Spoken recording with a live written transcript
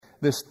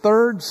this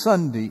third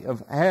Sunday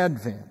of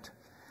Advent.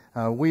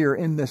 We are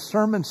in this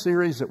sermon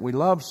series that we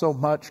love so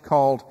much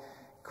called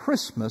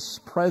Christmas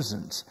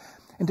Presents.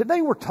 And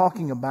today we're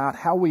talking about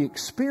how we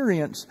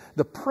experience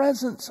the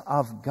presence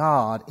of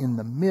God in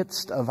the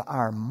midst of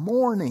our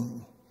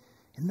mourning.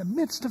 In the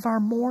midst of our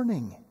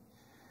mourning.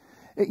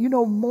 You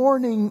know,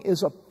 mourning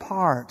is a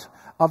part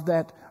of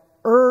that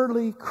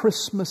early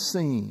Christmas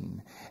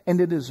scene. And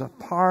it is a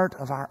part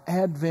of our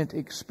Advent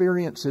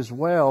experience as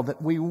well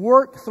that we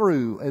work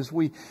through as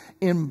we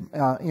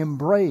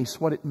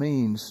embrace what it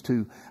means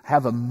to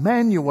have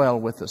Emmanuel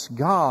with us.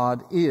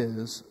 God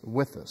is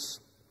with us.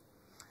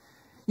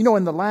 You know,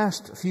 in the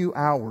last few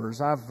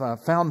hours,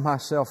 I've found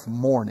myself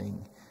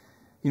mourning.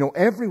 You know,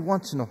 every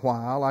once in a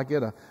while, I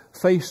get a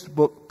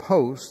Facebook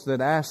post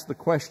that asks the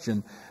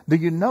question, do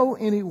you know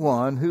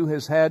anyone who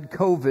has had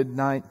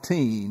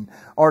COVID-19?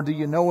 Or do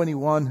you know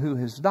anyone who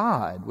has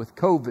died with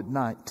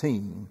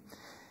COVID-19?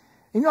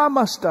 You know, I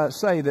must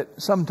say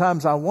that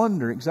sometimes I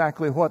wonder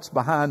exactly what's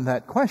behind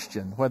that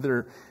question,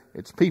 whether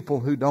it's people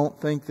who don't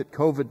think that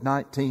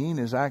COVID-19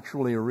 is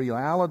actually a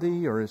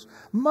reality or as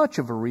much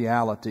of a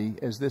reality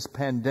as this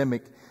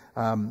pandemic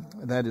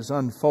that is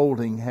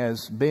unfolding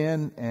has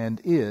been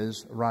and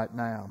is right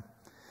now.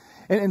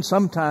 And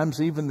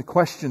sometimes even the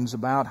questions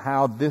about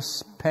how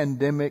this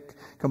pandemic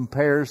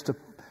compares to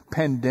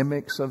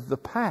pandemics of the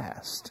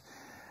past.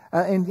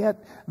 And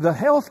yet the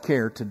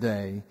healthcare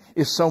today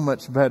is so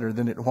much better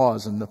than it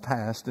was in the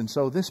past. And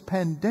so this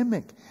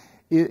pandemic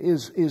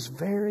is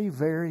very,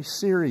 very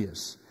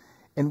serious.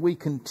 And we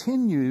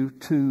continue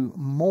to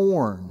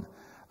mourn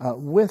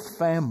with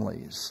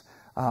families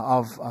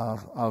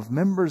of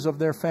members of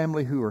their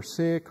family who are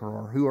sick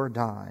or who are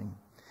dying.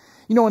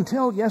 You know,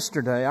 until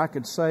yesterday, I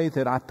could say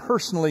that I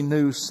personally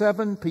knew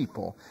 7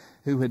 people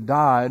who had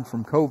died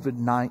from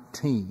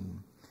COVID-19.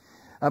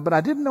 But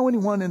I didn't know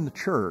anyone in the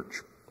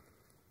church,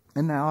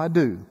 and now I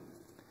do.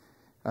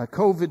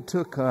 COVID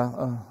took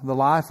the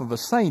life of a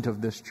saint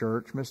of this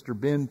church, Mr.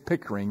 Ben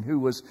Pickering, who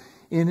was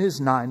in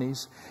his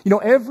 90s. You know,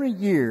 every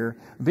year,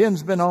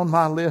 Ben's been on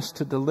my list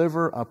to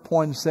deliver a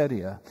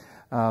poinsettia,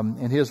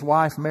 and his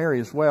wife Mary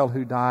as well,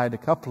 who died a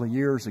couple of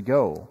years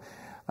ago.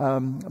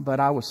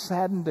 But I was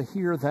saddened to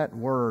hear that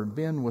word.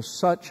 Ben was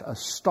such a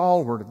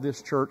stalwart of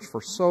this church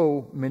for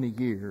so many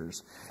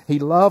years. He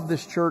loved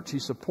this church. He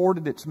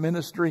supported its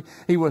ministry.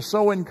 He was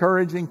so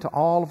encouraging to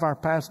all of our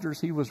pastors.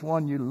 He was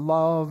one you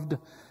loved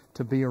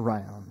to be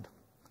around.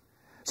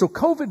 So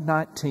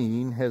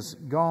COVID-19 has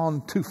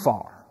gone too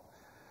far.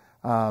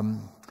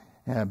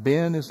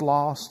 Ben is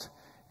lost.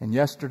 And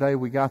yesterday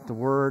we got the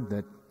word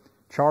that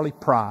Charlie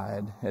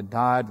Pride had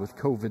died with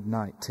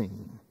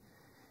COVID-19.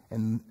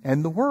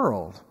 And the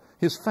world,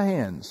 his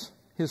fans,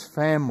 his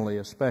family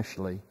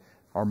especially,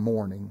 are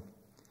mourning.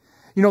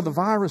 You know, the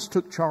virus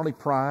took Charlie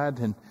Pride,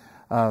 and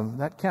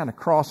that kind of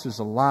crosses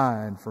a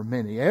line for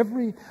many.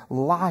 Every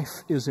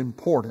life is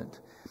important.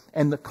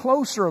 And the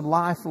closer a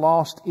life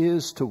lost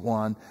is to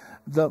one,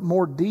 the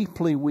more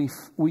deeply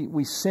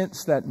we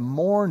sense that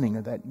mourning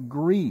or that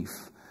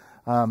grief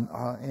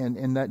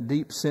and that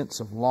deep sense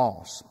of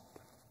loss.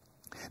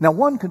 Now,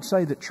 one could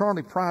say that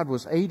Charlie Pride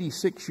was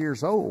 86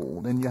 years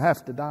old and you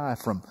have to die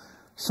from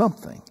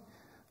something.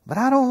 But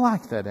I don't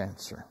like that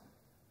answer.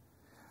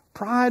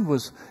 Pride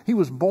was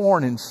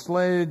born in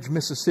Sledge,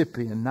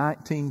 Mississippi in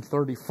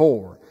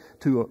 1934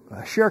 to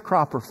a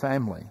sharecropper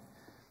family.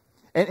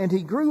 And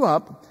he grew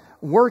up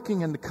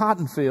working in the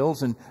cotton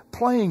fields and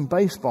playing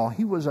baseball.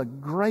 He was a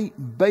great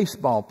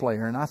baseball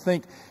player. And I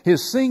think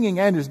his singing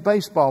and his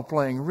baseball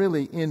playing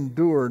really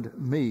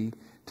endured me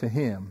to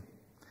him.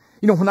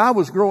 You know, when I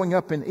was growing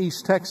up in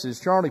East Texas,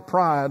 Charlie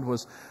Pride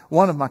was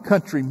one of my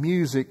country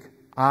music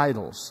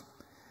idols.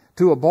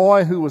 To a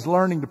boy who was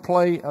learning to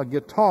play a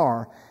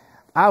guitar,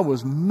 I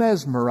was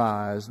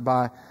mesmerized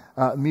by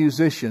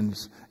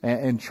musicians,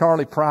 and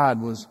Charlie Pride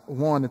was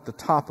one at the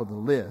top of the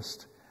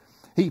list.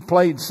 He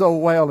played so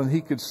well, and he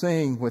could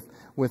sing with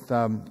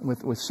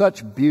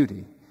such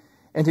beauty.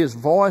 And his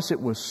voice,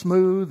 it was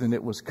smooth, and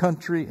it was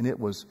country, and it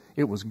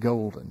was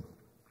golden.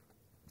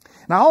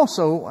 Now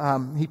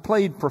also, he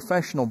played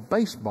professional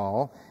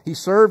baseball. He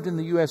served in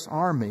the U.S.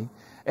 Army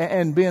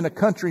and being a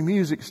country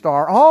music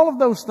star. All of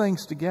those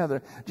things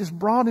together just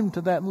brought him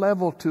to that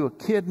level, to a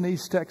kid in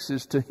East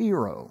Texas, to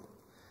hero.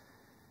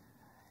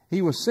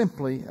 He was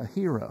simply a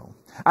hero.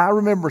 I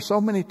remember so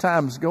many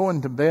times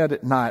going to bed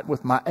at night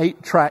with my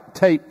 8-track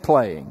tape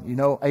playing. You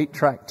know,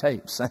 8-track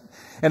tapes.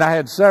 And I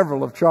had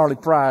several of Charlie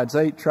Pride's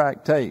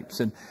 8-track tapes.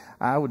 And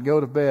I would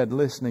go to bed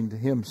listening to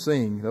him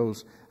sing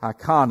those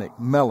iconic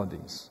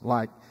melodies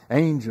like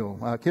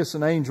Angel, Kiss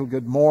an Angel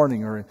Good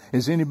Morning, or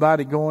Is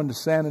Anybody Going to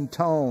San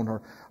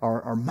Antone,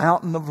 or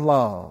Mountain of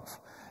Love.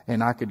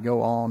 And I could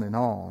go on and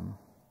on.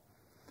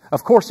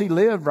 Of course, he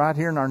lived right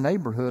here in our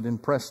neighborhood in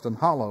Preston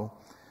Hollow,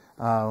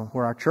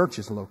 where our church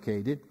is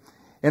located.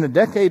 And a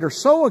decade or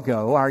so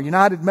ago, our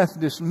United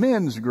Methodist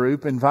Men's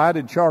Group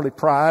invited Charlie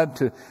Pride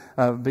to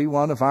be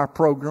one of our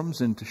programs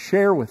and to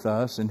share with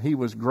us, and he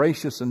was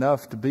gracious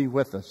enough to be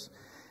with us.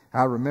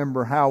 I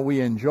remember how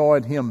we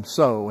enjoyed him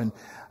so. And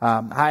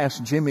I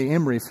asked Jimmy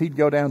Emery if he'd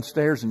go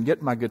downstairs and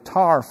get my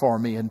guitar for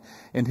me,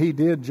 and he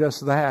did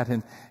just that.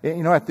 And,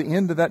 at the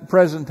end of that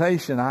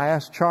presentation, I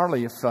asked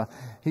Charlie if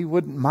he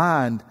wouldn't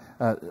mind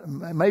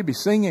maybe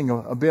singing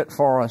a bit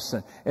for us.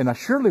 And I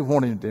surely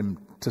wanted him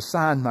to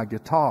sign my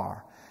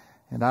guitar.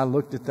 And I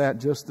looked at that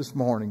just this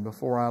morning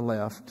before I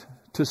left.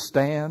 To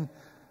Stan,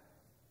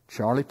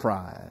 Charlie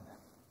Pride.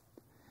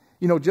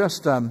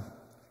 Just a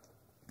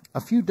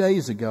few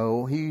days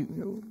ago,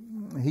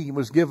 he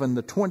was given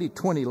the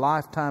 2020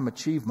 Lifetime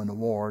Achievement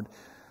Award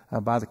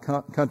by the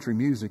country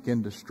music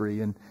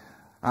industry. And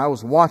I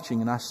was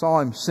watching and I saw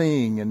him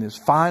sing in his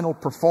final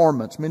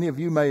performance. Many of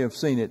you may have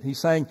seen it. He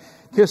sang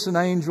Kiss an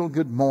Angel,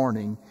 Good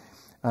Morning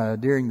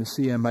during the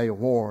CMA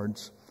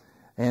Awards.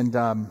 And,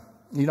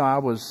 I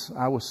was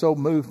so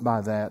moved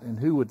by that. And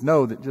who would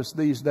know that just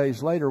these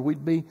days later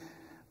we'd be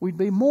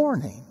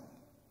mourning.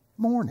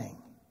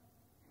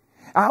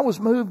 I was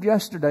moved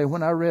yesterday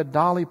when I read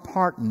Dolly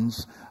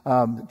Parton's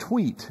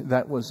tweet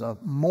that was a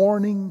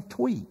mourning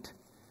tweet.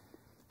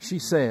 She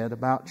said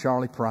about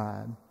Charlie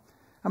Pride,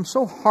 "I'm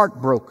so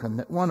heartbroken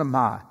that one of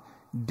my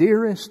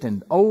dearest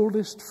and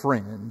oldest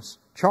friends,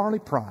 Charlie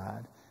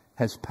Pride,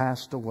 has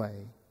passed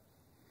away.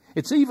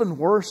 It's even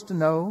worse to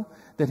know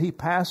that he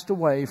passed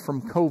away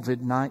from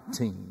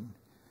COVID-19.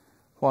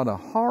 What a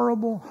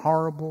horrible,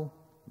 horrible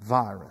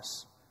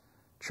virus.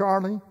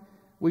 Charlie,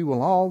 we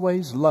will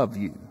always love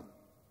you.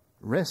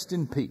 Rest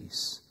in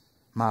peace.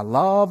 My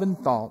love and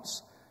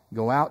thoughts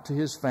go out to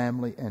his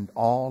family and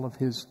all of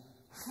his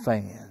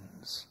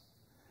fans."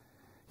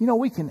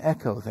 We can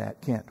echo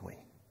that, can't we?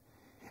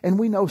 And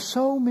we know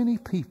so many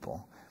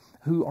people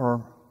who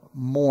are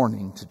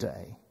mourning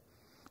today.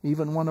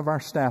 Even one of our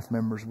staff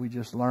members, we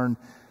just learned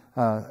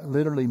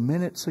literally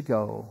minutes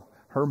ago,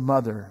 her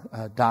mother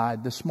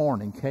died this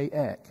morning, Kay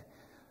Eck.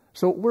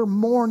 So we're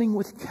mourning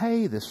with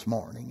Kay this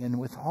morning and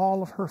with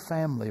all of her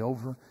family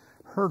over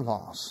her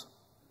loss.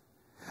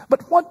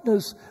 But what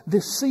does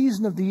this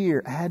season of the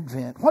year,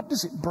 Advent, what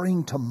does it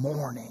bring to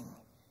mourning?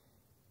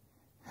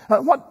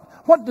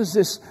 What does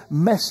this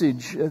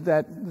message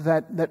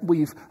that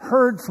we've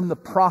heard from the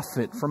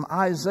prophet, from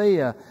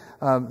Isaiah,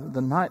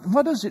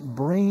 what does it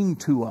bring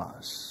to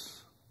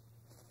us?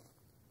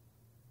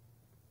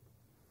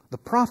 The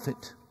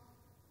prophet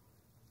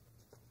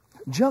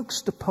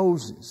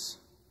juxtaposes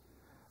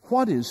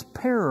what is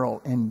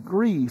peril and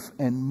grief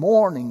and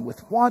mourning with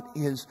what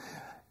is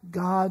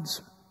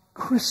God's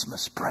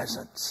Christmas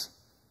presents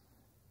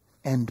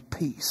and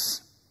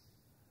peace.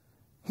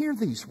 Hear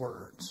these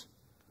words.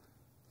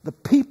 The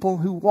people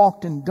who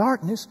walked in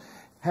darkness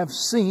have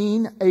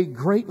seen a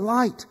great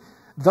light.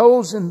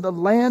 Those in the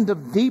land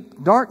of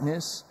deep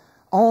darkness,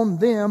 on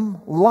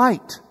them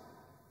light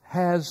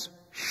has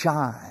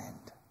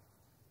shined.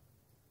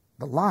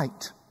 The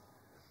light,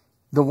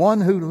 the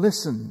one who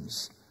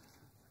listens,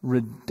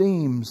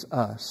 redeems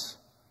us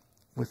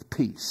with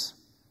peace.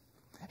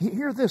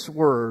 Hear this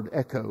word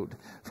echoed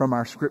from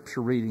our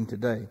scripture reading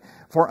today.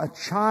 For a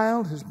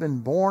child has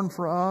been born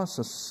for us,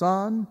 a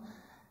son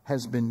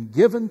has been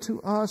given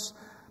to us,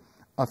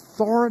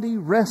 authority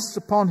rests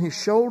upon his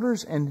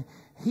shoulders, and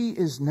he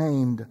is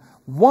named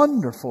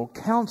Wonderful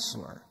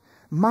Counselor,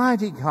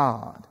 Mighty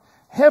God,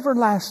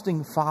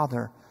 Everlasting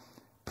Father,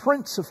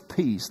 Prince of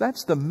Peace.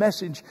 That's the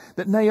message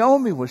that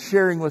Naomi was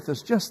sharing with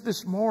us just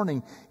this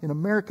morning in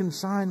American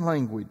Sign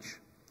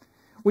Language.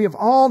 We have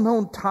all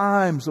known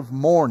times of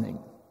mourning,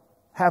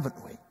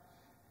 haven't we?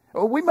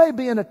 We may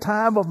be in a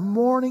time of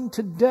mourning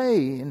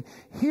today, and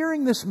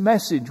hearing this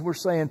message, we're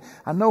saying,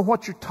 I know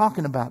what you're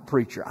talking about,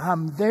 preacher.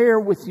 I'm there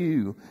with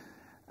you.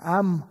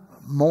 I'm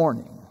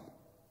mourning.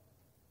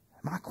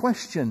 My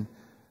question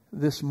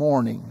this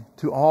morning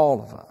to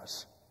all of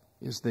us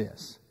is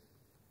this.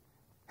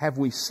 Have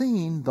we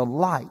seen the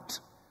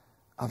light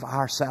of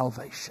our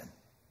salvation?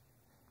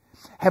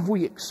 Have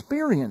we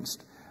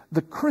experienced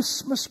the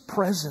Christmas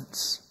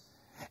presence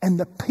and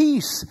the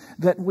peace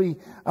that we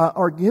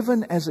are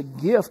given as a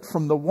gift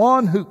from the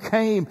one who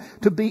came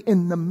to be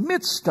in the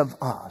midst of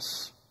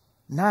us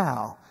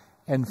now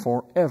and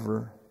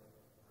forevermore?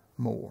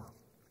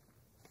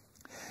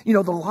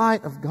 The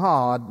light of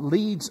God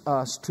leads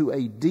us to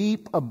a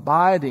deep,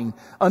 abiding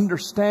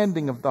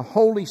understanding of the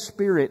Holy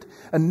Spirit,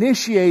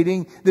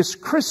 initiating this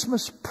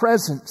Christmas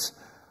presence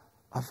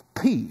of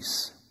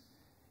peace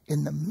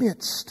in the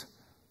midst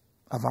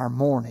of our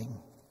mourning.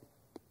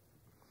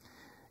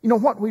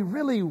 What we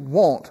really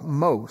want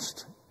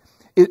most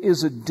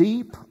is a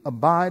deep,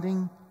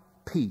 abiding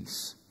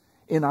peace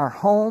in our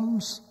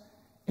homes,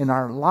 in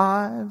our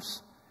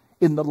lives,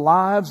 in the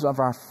lives of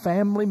our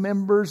family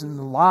members, in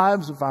the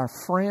lives of our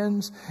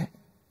friends,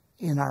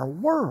 in our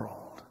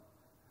world.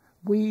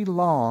 We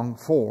long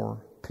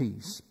for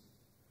peace.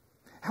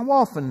 How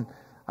often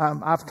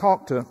I've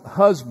talked to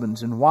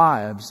husbands and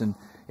wives and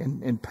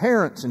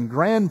parents and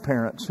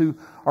grandparents who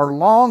are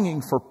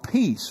longing for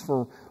peace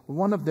for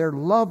one of their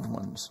loved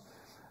ones.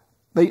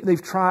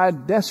 They've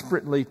tried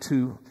desperately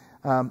to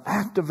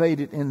activate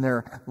it in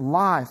their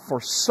life for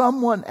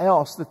someone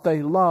else that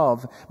they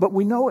love. But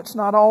we know it's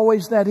not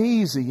always that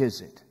easy,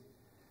 is it?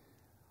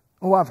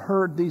 Oh, I've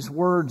heard these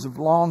words of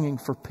longing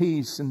for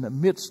peace in the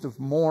midst of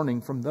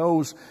mourning from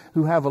those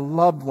who have a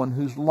loved one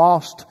who's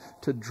lost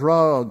to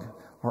drug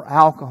or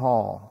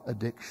alcohol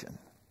addiction.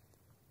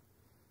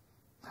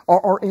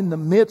 Or in the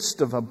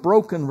midst of a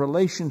broken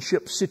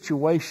relationship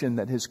situation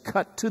that has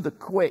cut to the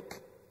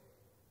quick.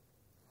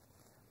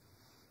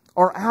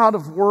 Or out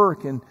of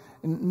work and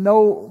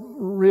no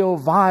real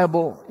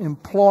viable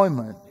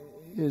employment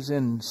is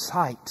in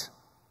sight.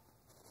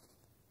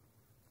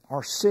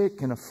 Or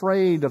sick and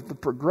afraid of the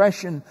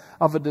progression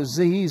of a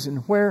disease and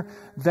where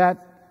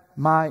that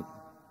might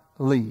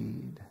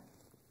lead.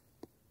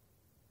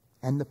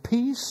 And the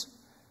peace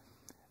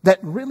that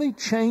really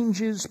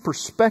changes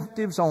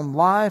perspectives on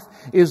life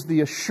is the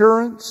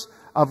assurance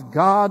of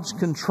God's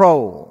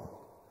control,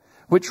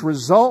 which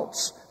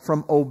results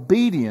from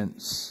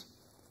obedience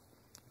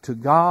to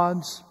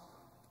God's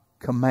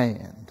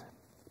command.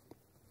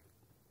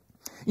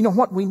 You know,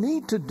 what we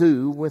need to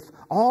do with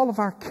all of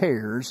our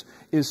cares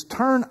is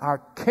turn our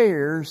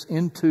cares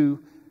into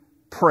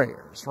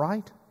prayers,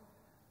 right?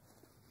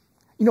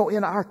 You know,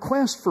 in our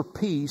quest for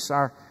peace,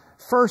 our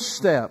first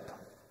step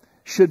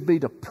should be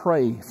to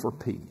pray for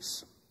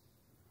peace.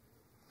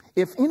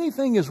 If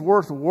anything is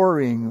worth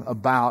worrying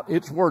about,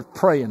 it's worth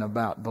praying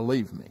about,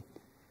 believe me.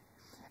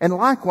 And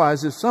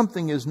likewise, if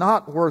something is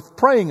not worth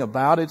praying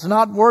about, it's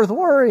not worth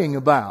worrying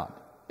about,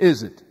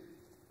 is it?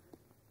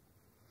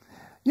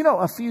 You know,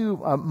 a few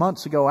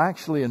months ago,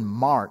 actually in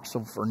March,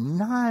 so for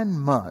 9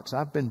 months,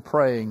 I've been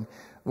praying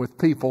with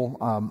people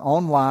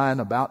online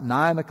about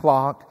 9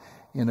 o'clock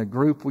in a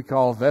group we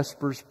call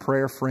Vespers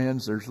Prayer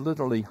Friends. There's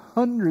literally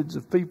hundreds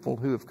of people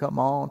who have come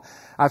on.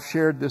 I've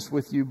shared this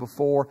with you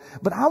before,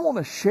 but I want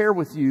to share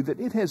with you that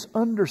it has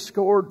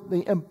underscored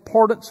the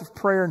importance of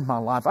prayer in my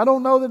life. I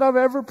don't know that I've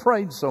ever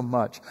prayed so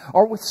much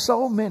or with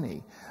so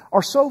many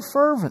or so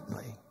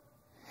fervently.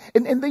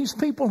 And these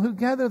people who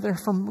gather, they're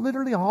from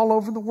literally all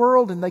over the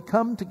world, and they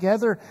come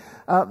together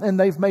and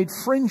they've made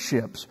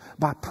friendships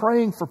by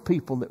praying for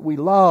people that we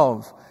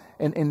love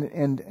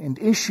and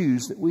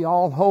issues that we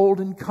all hold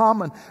in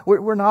common.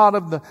 We're not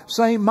of the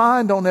same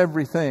mind on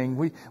everything.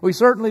 We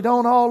certainly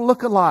don't all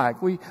look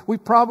alike. We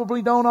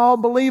probably don't all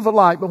believe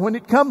alike. But when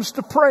it comes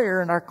to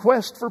prayer and our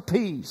quest for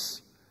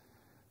peace,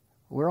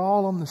 we're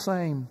all on the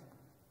same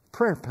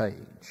prayer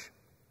page.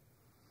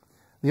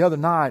 The other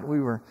night we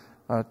were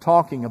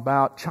talking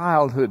about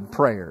childhood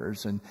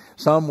prayers, and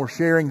some were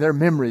sharing their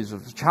memories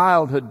of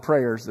childhood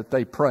prayers that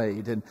they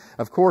prayed. And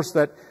of course,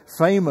 that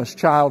famous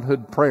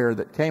childhood prayer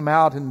that came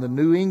out in the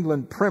New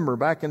England Primer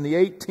back in the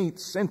 18th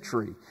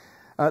century,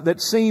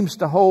 that seems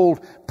to hold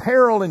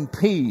peril and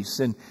peace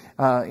and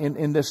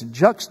in this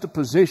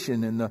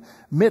juxtaposition in the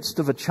midst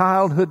of a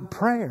childhood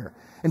prayer.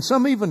 And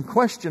some even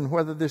question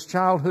whether this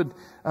childhood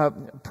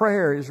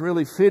prayer is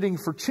really fitting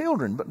for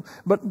children.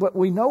 But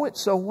we know it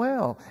so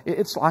well.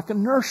 It's like a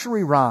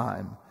nursery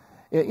rhyme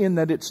in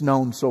that it's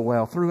known so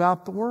well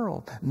throughout the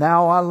world.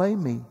 Now I lay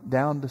me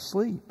down to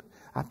sleep.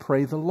 I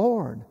pray the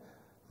Lord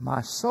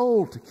my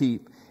soul to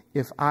keep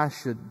if I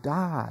should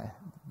die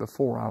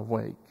before I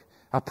wake.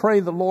 I pray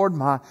the Lord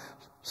my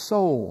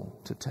soul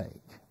to take.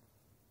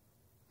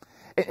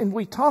 And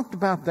we talked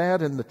about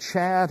that in the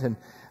chat, and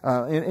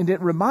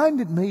it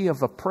reminded me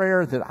of a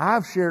prayer that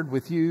I've shared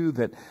with you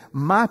that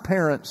my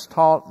parents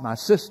taught my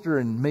sister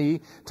and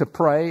me to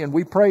pray, and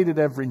we prayed it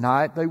every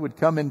night. They would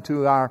come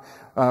into our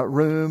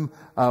room,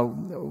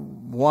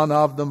 one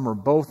of them or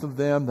both of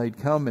them. They'd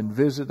come and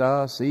visit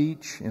us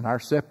each in our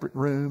separate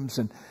rooms,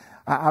 and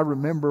I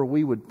remember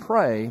we would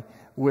pray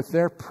with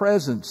their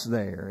presence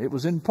there. It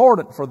was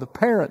important for the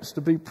parents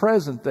to be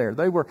present there.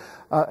 They were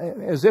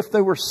as if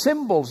they were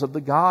symbols of the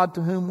God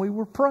to whom we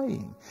were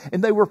praying.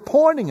 And they were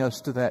pointing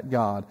us to that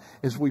God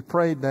as we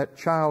prayed that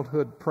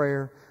childhood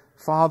prayer.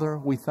 Father,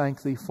 we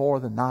thank Thee for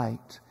the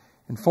night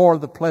and for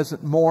the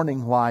pleasant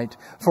morning light,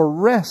 for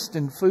rest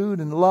and food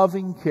and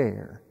loving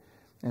care,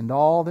 and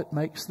all that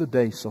makes the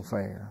day so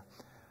fair.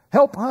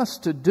 Help us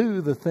to do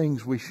the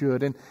things we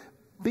should and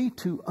be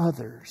to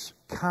others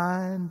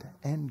kind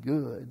and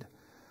good,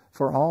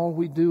 for all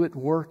we do at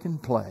work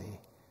and play,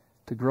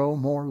 to grow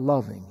more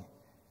loving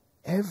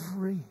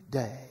every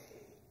day.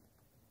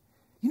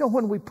 You know,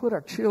 when we put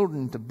our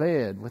children to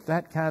bed with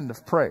that kind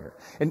of prayer,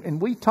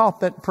 and we taught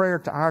that prayer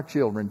to our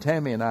children,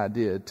 Tammy and I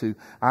did, to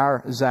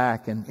our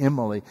Zach and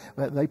Emily,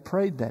 they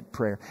prayed that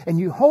prayer. And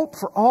you hope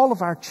for all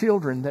of our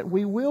children that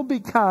we will be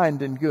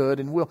kind and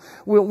good, and we'll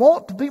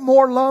want to be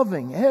more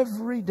loving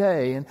every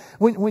day. And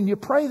when you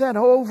pray that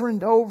over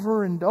and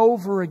over and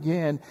over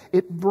again,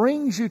 it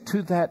brings you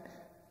to that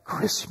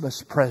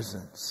Christmas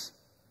presence,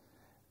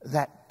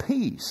 that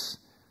peace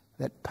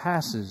that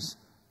passes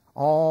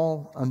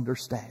all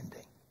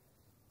understanding.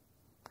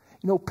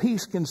 You know,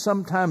 peace can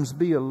sometimes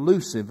be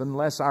elusive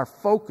unless our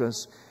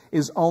focus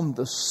is on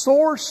the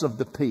source of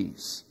the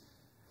peace,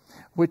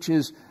 which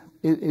is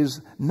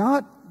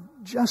not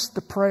just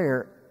the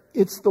prayer,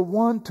 it's the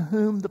one to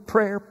whom the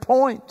prayer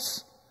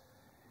points.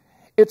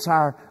 It's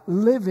our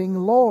living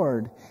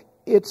Lord.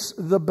 It's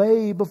the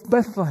babe of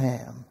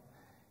Bethlehem.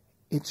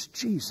 It's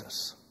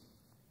Jesus.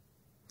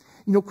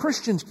 You know,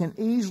 Christians can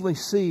easily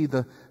see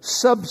the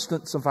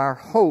substance of our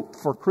hope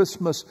for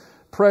Christmas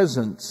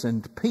presents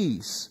and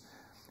peace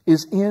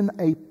is in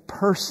a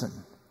person.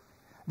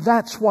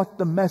 That's what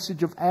the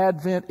message of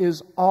Advent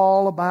is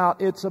all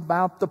about. It's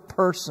about the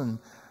person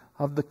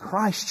of the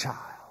Christ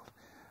child,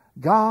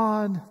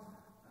 God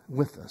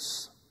with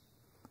us.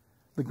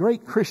 The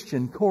great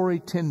Christian Corrie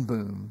ten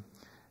Boom,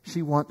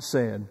 she once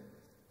said,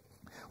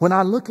 "When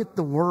I look at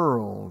the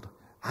world,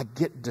 I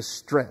get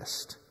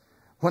distressed.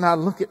 When I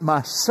look at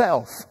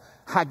myself,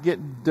 I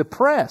get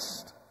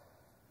depressed.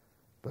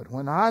 But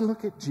when I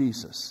look at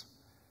Jesus,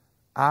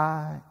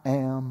 I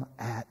am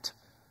at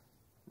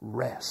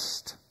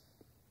rest."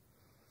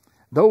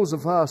 Those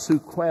of us who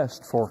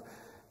quest for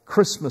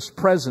Christmas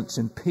presents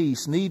and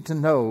peace need to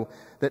know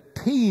that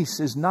peace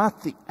is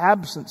not the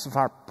absence of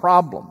our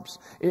problems.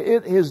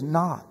 It is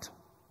not.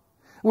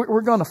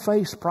 We're going to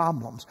face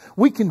problems.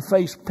 We can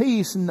face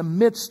peace in the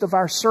midst of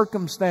our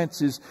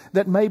circumstances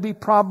that may be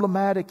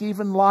problematic,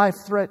 even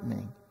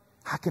life-threatening.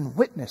 I can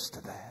witness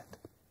to that.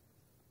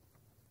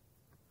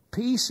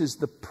 Peace is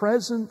the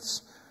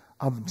presence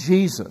of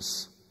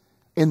Jesus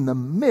in the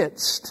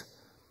midst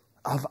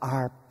of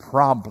our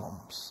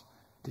problems.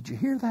 Did you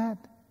hear that?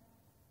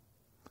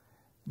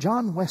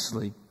 John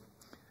Wesley,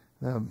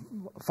 the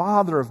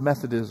father of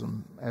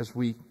Methodism, as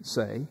we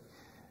say,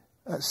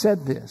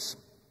 said this: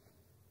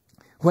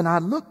 "When I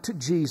looked to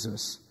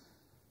Jesus,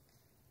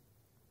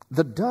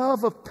 the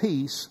dove of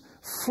peace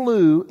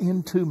flew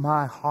into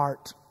my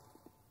heart.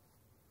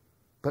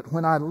 But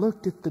when I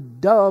looked at the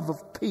dove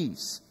of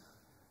peace,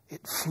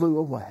 it flew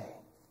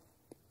away."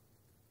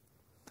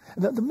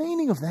 The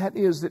meaning of that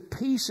is that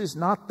peace is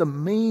not the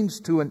means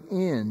to an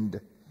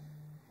end.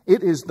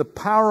 It is the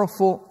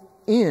powerful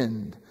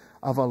end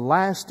of a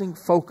lasting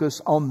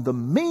focus on the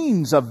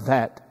means of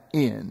that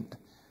end,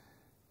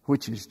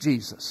 which is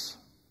Jesus.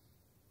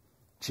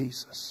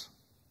 Jesus.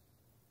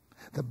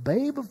 The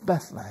babe of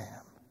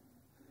Bethlehem.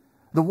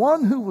 The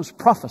one who was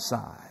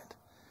prophesied.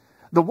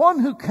 The one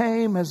who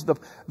came as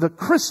the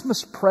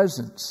Christmas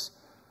presents.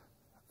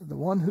 The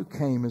one who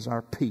came as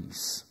our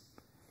peace.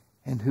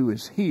 And who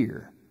is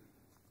here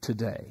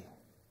today.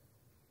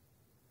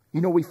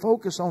 You know, we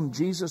focus on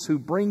Jesus who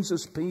brings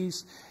us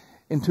peace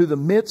into the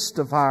midst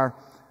of our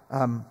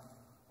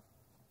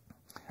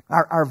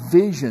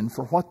vision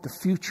for what the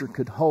future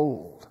could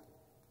hold.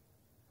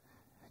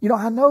 You know,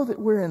 I know that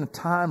we're in a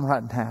time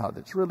right now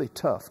that's really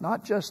tough,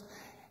 not just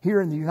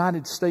here in the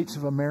United States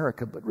of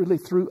America, but really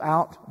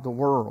throughout the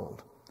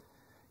world.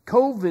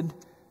 COVID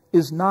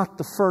is not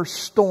the first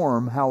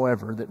storm,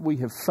 however, that we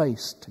have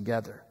faced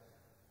together.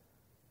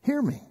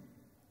 Hear me.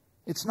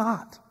 It's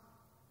not.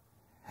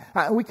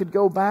 We could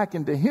go back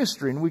into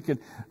history and we could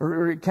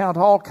recount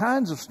all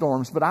kinds of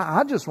storms, but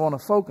I just want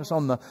to focus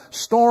on the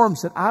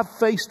storms that I've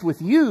faced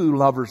with you,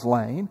 Lover's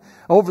Lane,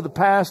 over the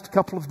past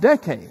couple of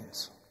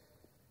decades.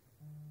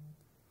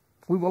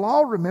 We will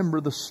all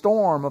remember the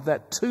storm of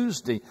that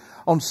Tuesday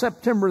on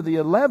September the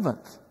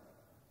 11th,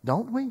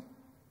 don't we?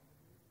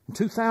 In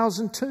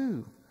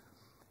 2002,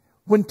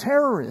 when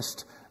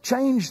terrorists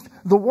changed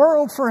the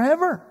world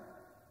forever.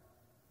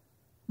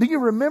 Do you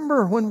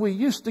remember when we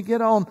used to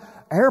get on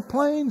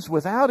airplanes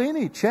without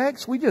any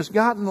checks? We just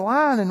got in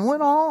line and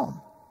went on.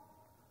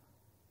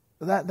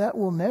 That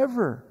will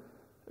never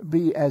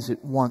be as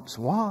it once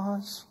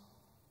was.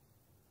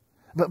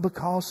 But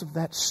because of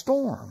that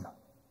storm.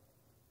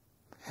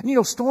 And you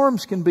know,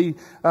 storms can be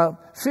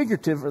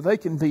figurative or they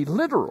can be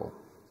literal.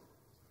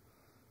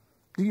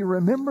 Do you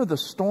remember the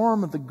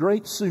storm of the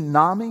great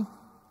tsunami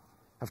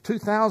of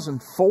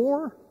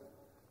 2004?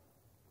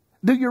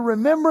 Do you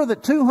remember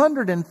that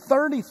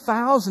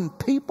 230,000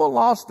 people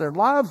lost their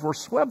lives, were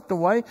swept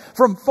away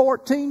from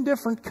 14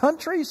 different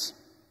countries?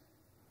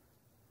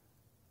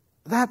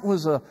 That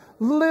was a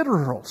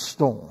literal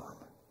storm.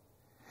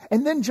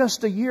 And then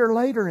just a year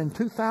later in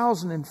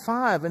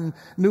 2005 in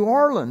New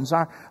Orleans,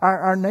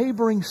 our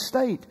neighboring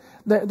state,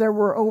 there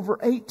were over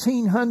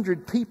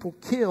 1,800 people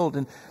killed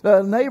and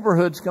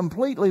neighborhoods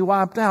completely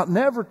wiped out,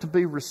 never to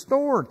be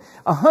restored.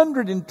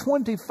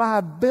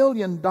 $125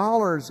 billion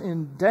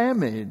in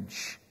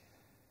damage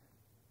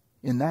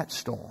in that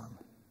storm.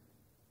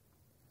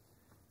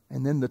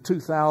 And then the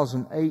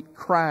 2008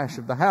 crash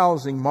of the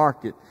housing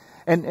market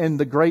and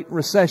the Great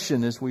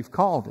Recession, as we've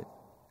called it.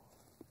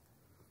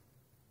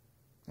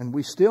 And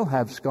we still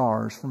have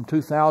scars from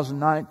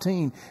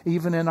 2019,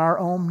 even in our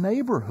own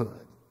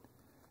neighborhood,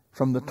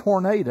 from the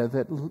tornado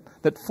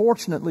that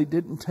fortunately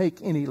didn't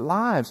take any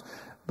lives,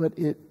 but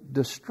it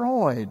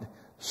destroyed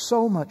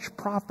so much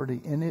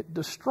property and it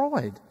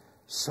destroyed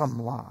some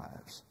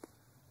lives.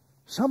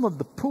 Some of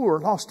the poor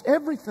lost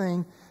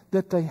everything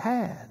that they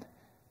had.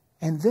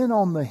 And then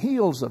on the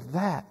heels of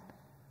that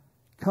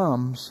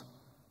comes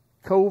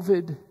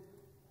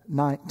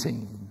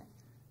COVID-19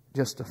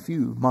 just a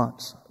few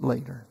months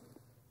later.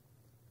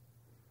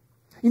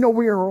 You know,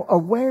 we are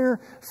aware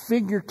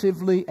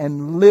figuratively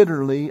and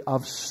literally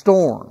of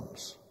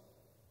storms.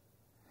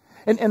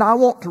 And I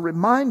want to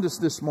remind us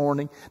this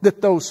morning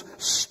that those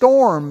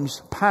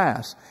storms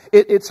pass.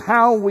 It's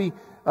how we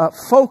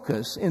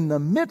focus in the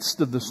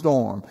midst of the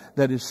storm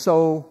that is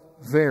so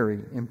very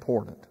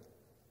important.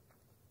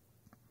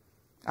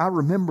 I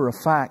remember a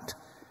fact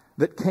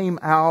that came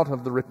out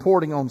of the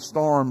reporting on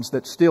storms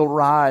that still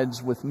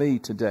rides with me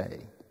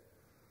today.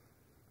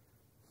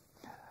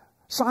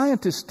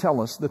 Scientists tell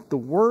us that the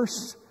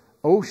worst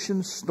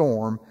ocean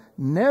storm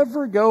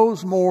never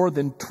goes more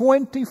than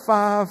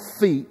 25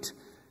 feet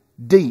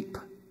deep.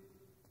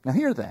 Now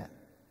hear that.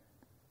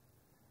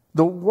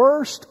 The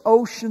worst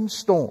ocean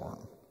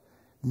storm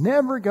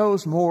never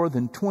goes more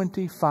than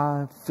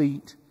 25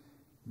 feet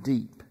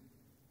deep.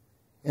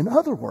 In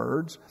other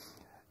words,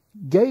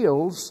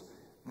 gales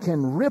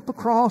can rip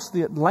across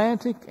the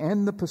Atlantic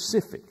and the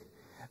Pacific.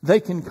 They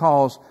can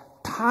cause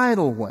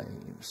tidal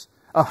waves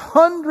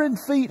 100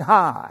 feet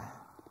high,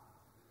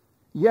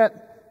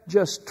 yet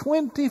just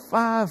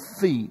 25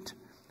 feet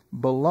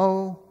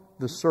below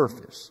the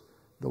surface.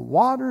 The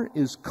water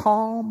is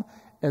calm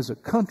as a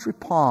country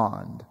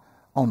pond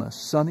on a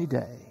sunny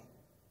day.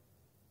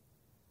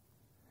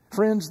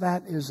 Friends,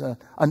 that is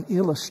an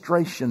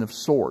illustration of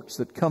sorts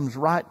that comes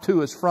right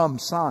to us from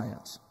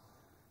science.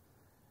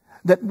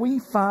 That we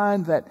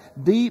find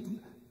that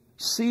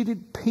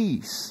deep-seated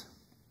peace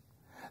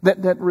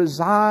that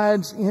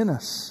resides in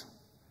us,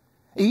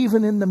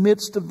 even in the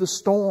midst of the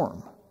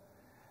storm,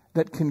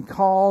 that can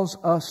cause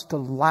us to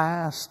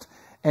last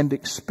and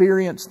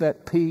experience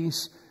that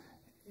peace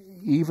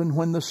even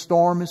when the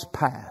storm is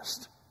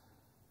past.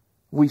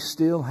 We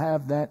still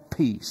have that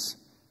peace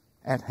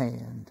at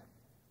hand.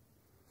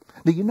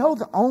 Do you know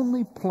the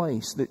only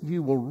place that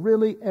you will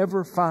really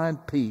ever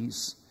find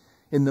peace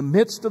in the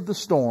midst of the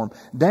storm,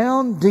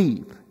 down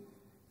deep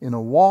in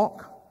a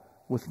walk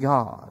with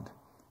God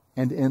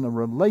and in a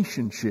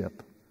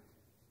relationship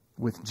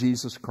with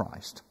Jesus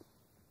Christ?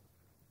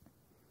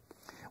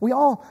 We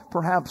all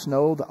perhaps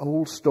know the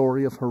old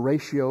story of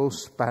Horatio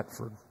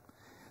Spafford.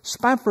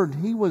 Spafford,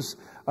 he was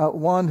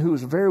one who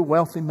was a very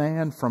wealthy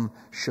man from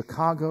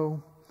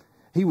Chicago.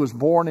 He was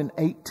born in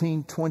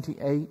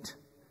 1828.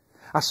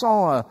 I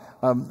saw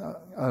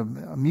a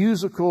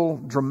musical,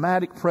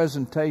 dramatic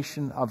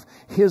presentation of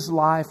his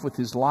life with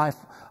his life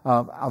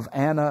of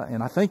Anna,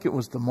 and I think it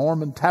was the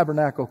Mormon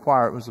Tabernacle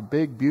Choir. It was a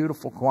big,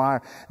 beautiful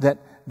choir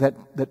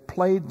that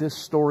played this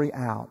story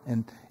out.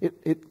 And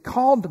it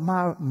called to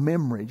my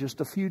memory just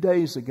a few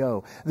days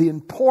ago the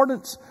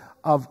importance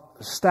of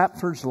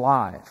Spafford's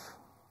life.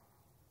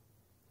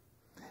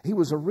 He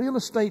was a real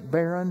estate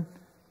baron,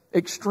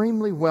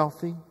 extremely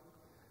wealthy.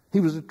 He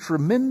was a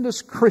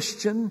tremendous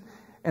Christian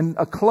and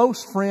a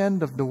close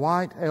friend of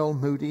Dwight L.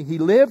 Moody. He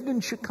lived in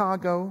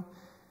Chicago,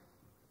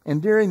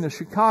 and during the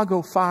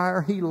Chicago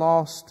fire, he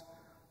lost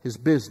his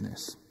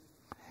business.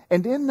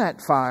 And in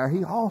that fire,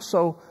 he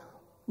also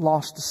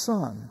lost a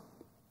son.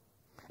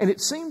 And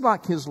it seemed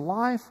like his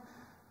life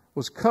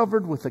was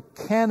covered with a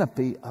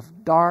canopy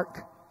of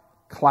dark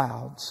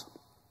clouds.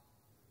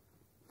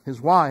 His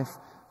wife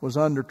was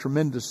under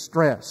tremendous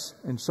stress,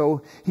 and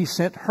so he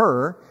sent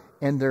her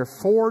and their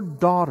 4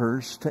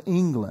 daughters to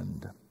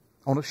England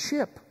on a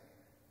ship.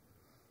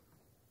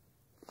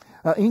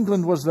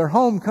 England was their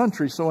home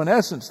country, so in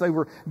essence they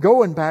were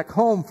going back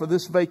home for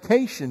this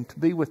vacation to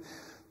be with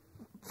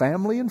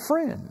family and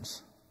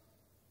friends.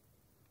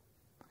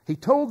 He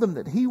told them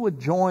that he would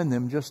join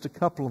them just a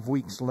couple of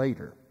weeks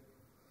later.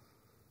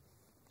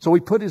 So he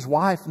put his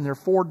wife and their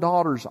 4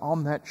 daughters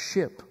on that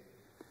ship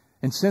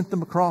and sent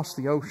them across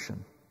the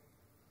ocean.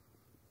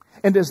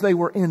 And as they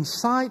were in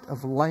sight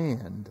of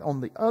land on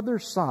the other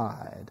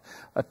side,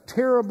 a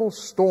terrible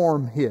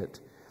storm hit,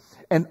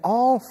 and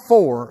all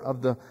 4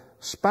 of the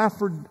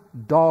Spafford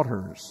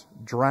daughters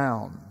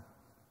drowned.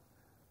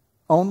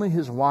 Only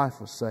his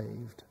wife was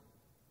saved.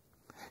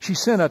 She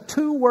sent a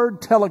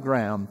 2-word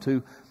telegram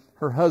to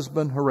her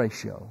husband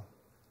Horatio,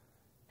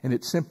 and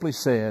it simply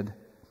said,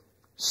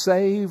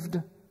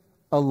 "Saved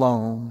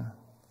alone."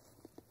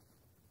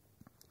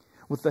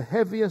 With the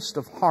heaviest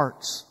of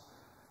hearts,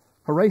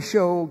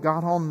 Horatio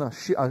got on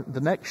the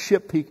next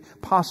ship he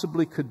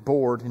possibly could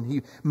board, and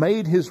he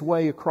made his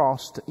way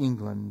across to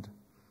England.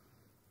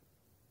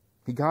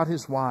 He got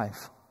his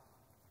wife,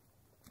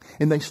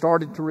 and they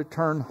started to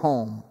return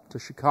home to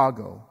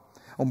Chicago.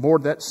 On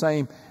board that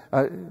same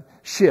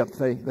ship,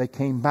 they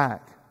came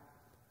back.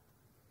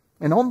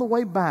 And on the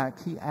way back,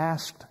 he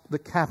asked the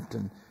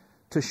captain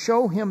to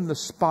show him the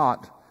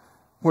spot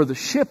where the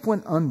ship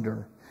went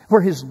under,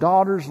 where his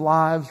daughters'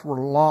 lives were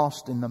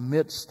lost in the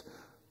midst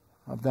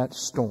of that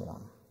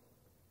storm.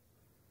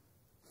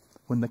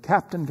 When the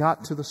captain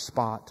got to the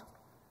spot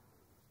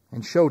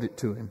and showed it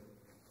to him,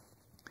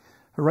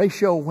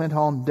 Horatio went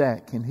on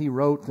deck and he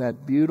wrote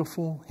that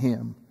beautiful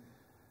hymn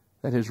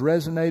that has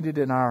resonated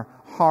in our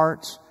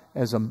hearts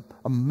as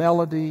a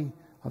melody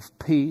of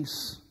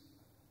peace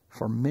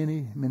for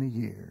many, many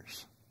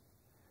years.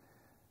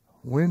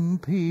 When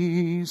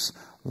peace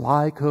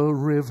like a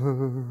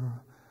river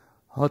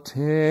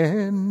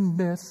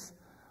attendeth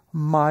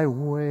my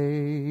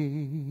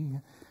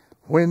way,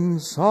 when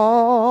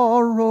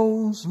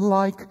sorrows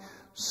like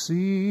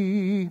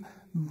sea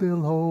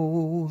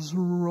billows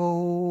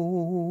roll.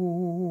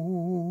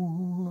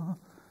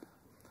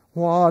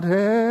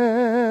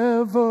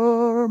 Whatever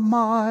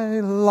my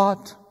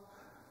lot,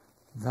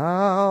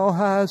 Thou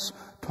hast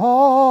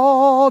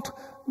taught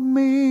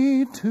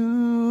me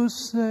to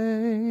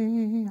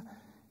say,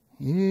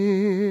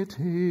 it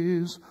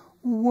is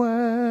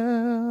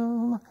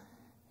well,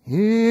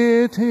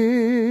 it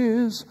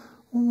is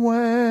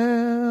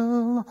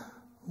well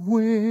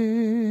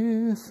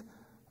with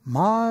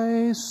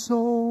my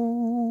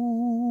soul.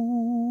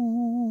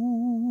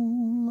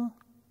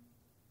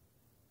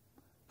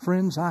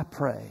 Friends, I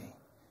pray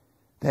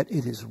that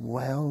it is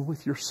well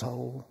with your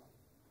soul,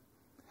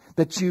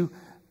 that you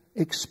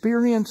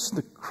experience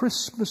the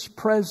Christmas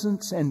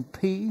presence and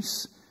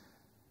peace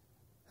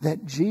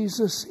that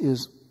Jesus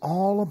is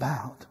all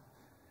about,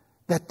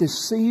 that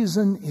this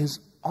season is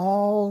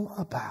all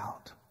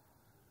about.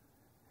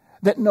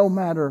 That no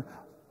matter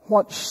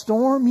what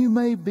storm you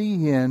may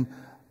be in,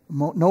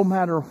 no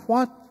matter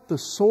what the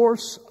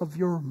source of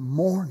your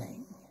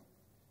mourning,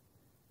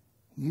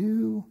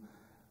 you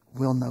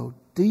will know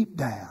deep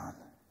down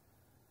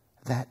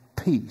that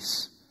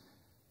peace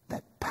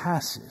that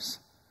passes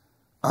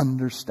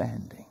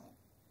understanding.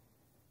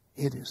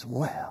 It is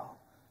well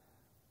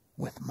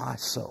with my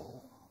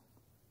soul.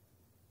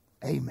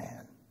 Amen.